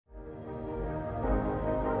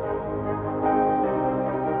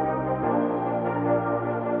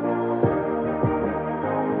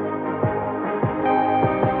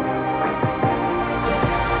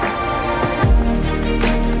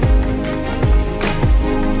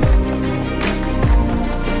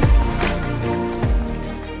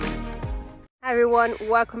everyone,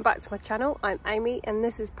 welcome back to my channel. I'm Amy and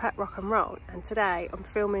this is Pet Rock and Roll, and today I'm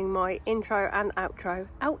filming my intro and outro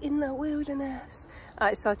out in the wilderness.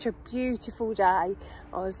 It's such a beautiful day. I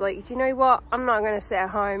was like, you know what, I'm not going to sit at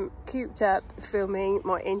home cooped up filming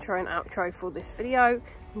my intro and outro for this video.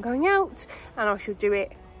 I'm going out and I shall do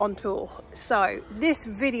it on tour. So this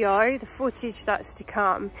video, the footage that's to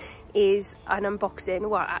come, is an unboxing.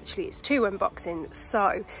 Well, actually it's two unboxings.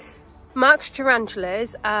 So Marks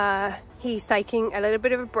Tarantulas, he's taking a little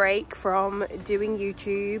bit of a break from doing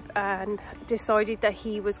YouTube and decided that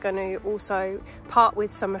he was going to also part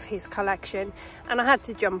with some of his collection, and I had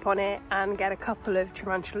to jump on it and get a couple of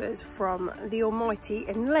tarantulas from the almighty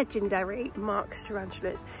and legendary Marks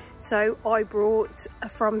Tarantulas. So I brought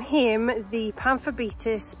from him the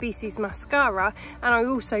Pantherbetis species mascara, and I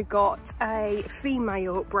also got a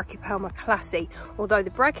female Brachypelma classy, although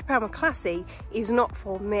the Brachypelma classy is not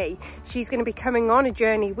for me. She's going to be coming on a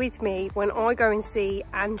journey with me when I go and see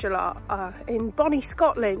Angela in Bonnie,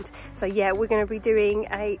 Scotland. So yeah, we're going to be doing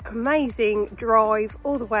an amazing drive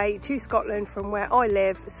all the way to Scotland from where I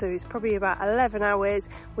live, so it's probably about 11 hours.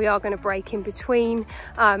 We are going to break in between,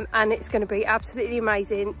 and it's going to be absolutely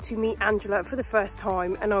amazing to meet Angela for the first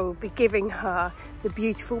time, and I will be giving her the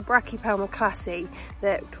beautiful Brachypelma classy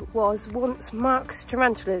that was once Marks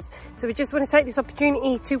Tarantulas. So we just want to take this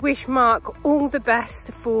opportunity to wish Mark all the best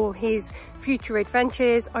for his future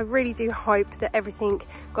adventures. I really do hope that everything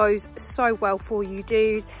goes so well for you,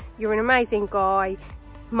 dude. You're an amazing guy.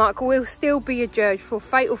 Mark will still be a judge for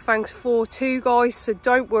Fatal Fangs 4-2, guys, so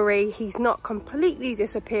don't worry, he's not completely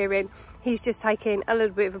disappearing. He's just taking a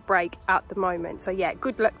little bit of a break at the moment. So yeah,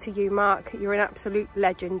 good luck to you, Mark. You're an absolute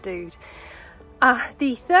legend, dude.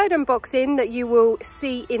 The third unboxing that you will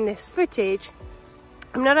see in this footage,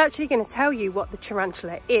 I'm not actually going to tell you what the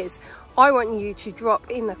tarantula is. I want you to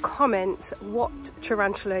drop in the comments what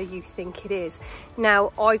tarantula you think it is.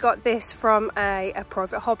 Now, I got this from a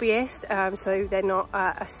private hobbyist, so they're not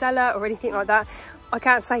a seller or anything like that. I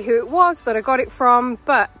can't say who it was that I got it from,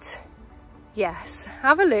 but yes,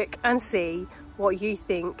 have a look and see what you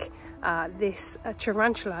think this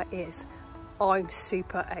tarantula is. I'm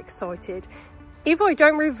super excited. If I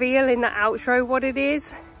don't reveal in the outro what it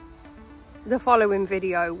is, the following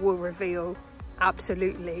video will reveal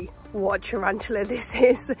absolutely what tarantula this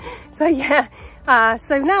is. So yeah,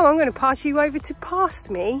 so now I'm going to pass you over to past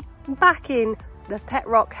me back in the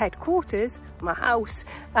PETROCK headquarters, my house,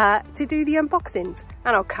 to do the unboxings,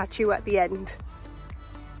 and I'll catch you at the end.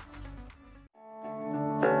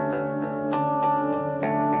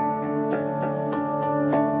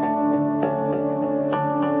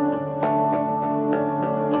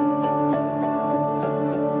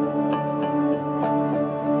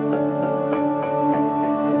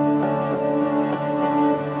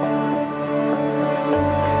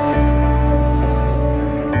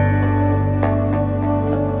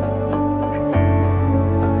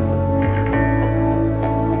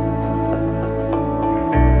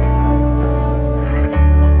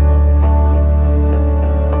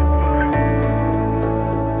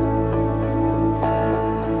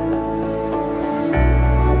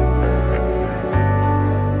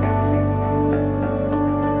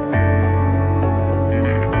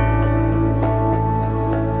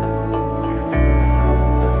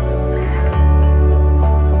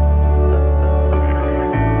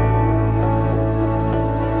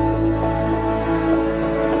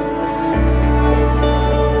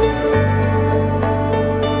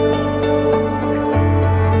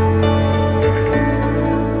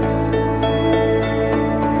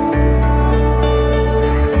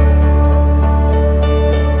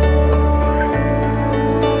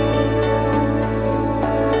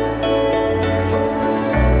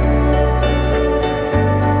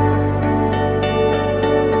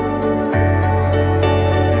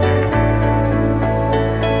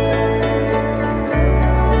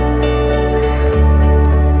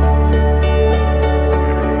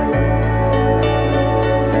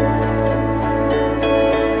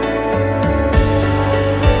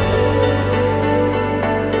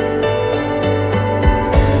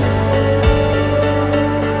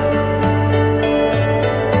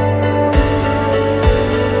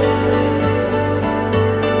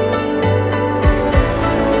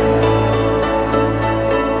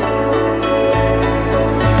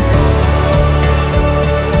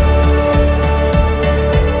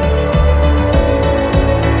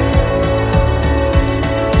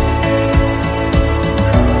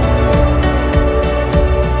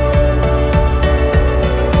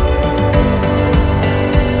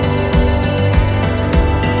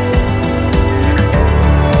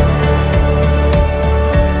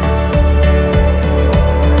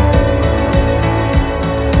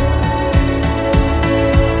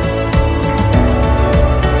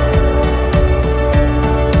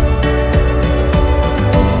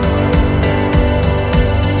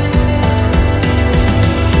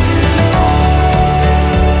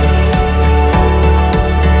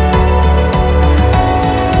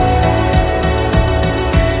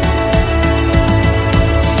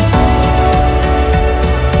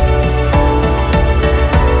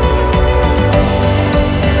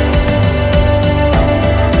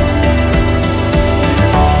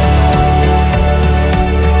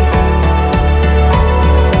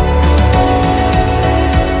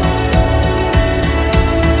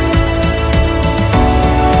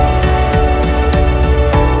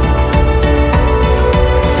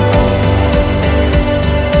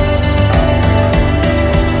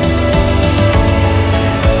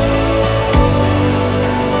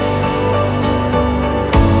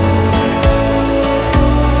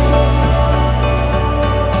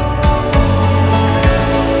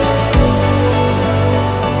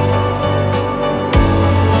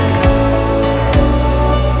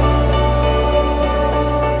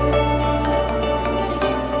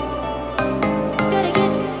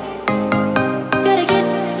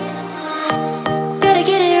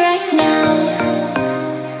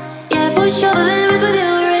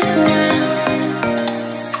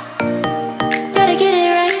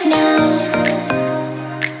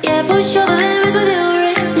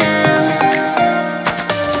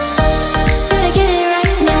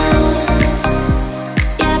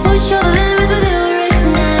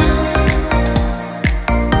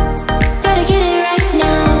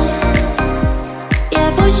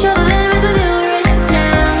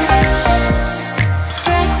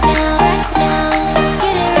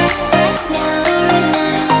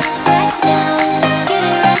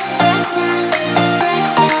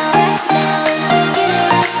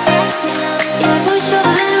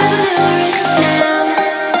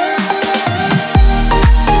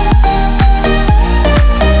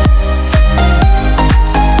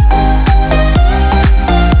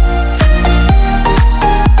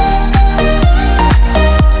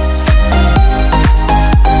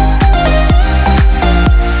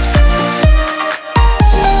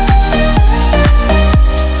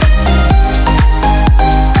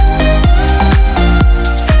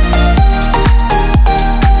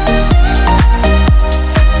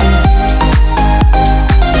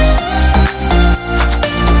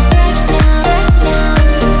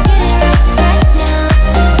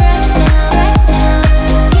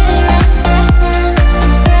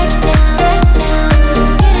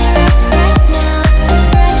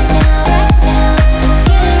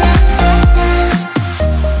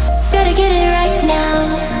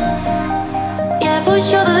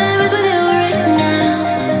 push over limits with you right now.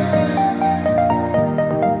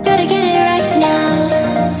 Gotta get it right now.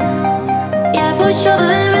 Yeah, push over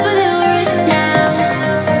limits with you right now.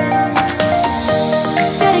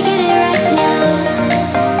 Gotta get it right now.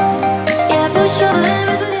 Yeah, push over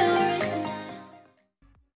limits with you right now.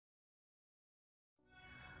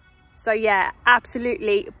 So yeah,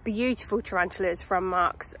 absolutely beautiful tarantulas from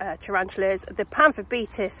Marks Tarantulas. The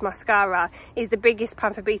Pantherbetis mascara is the biggest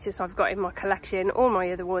Pantherbetis I've got in my collection. All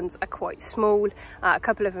my other ones are quite small. A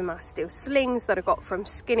couple of them are still slings that I got from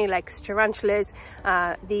Skinny Legs Tarantulas.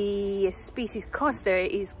 The species Costa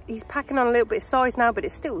he's packing on a little bit of size now, but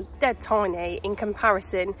it's still dead tiny in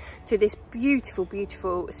comparison to this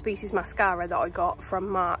beautiful species mascara that I got from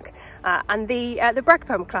Mark. And the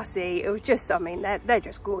Brachypelm Classy, it was just, I mean, they're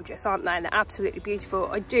just gorgeous, aren't they? And they're absolutely beautiful.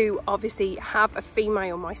 I do obviously have a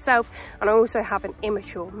female myself, and I also have an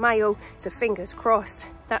immature male, so fingers crossed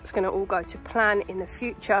that's going to all go to plan in the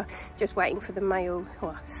future. Just waiting for the male,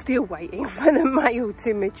 well, still waiting for the male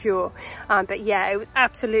to mature. But yeah, it was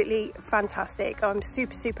absolutely fantastic. I'm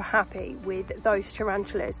super happy with those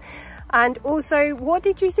tarantulas. And also, what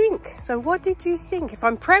did you think? So what did you think? If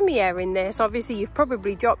I'm premiering this, obviously you've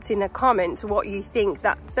probably dropped in the comments what you think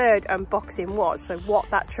that third unboxing was, so what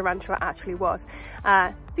that tarantula actually was.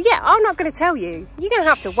 But yeah, I'm not going to tell you. You're going to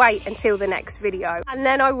have to wait until the next video, and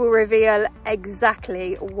then I will reveal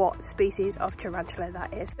exactly what species of tarantula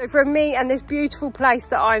that is. So from me and this beautiful place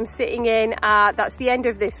that I'm sitting in, that's the end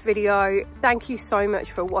of this video. Thank you so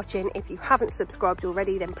much for watching. If you haven't subscribed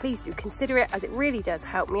already, then please do consider it, as it really does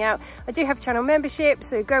help me out. I do have channel membership,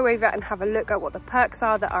 so go over and have a look at what the perks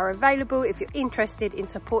are that are available if you're interested in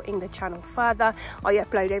supporting the channel further. I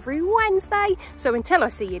upload every Wednesday, so until I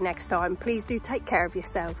see you next time, please do take care of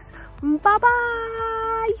yourselves. Bye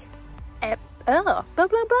bye. Blah blah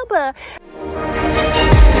blah blah.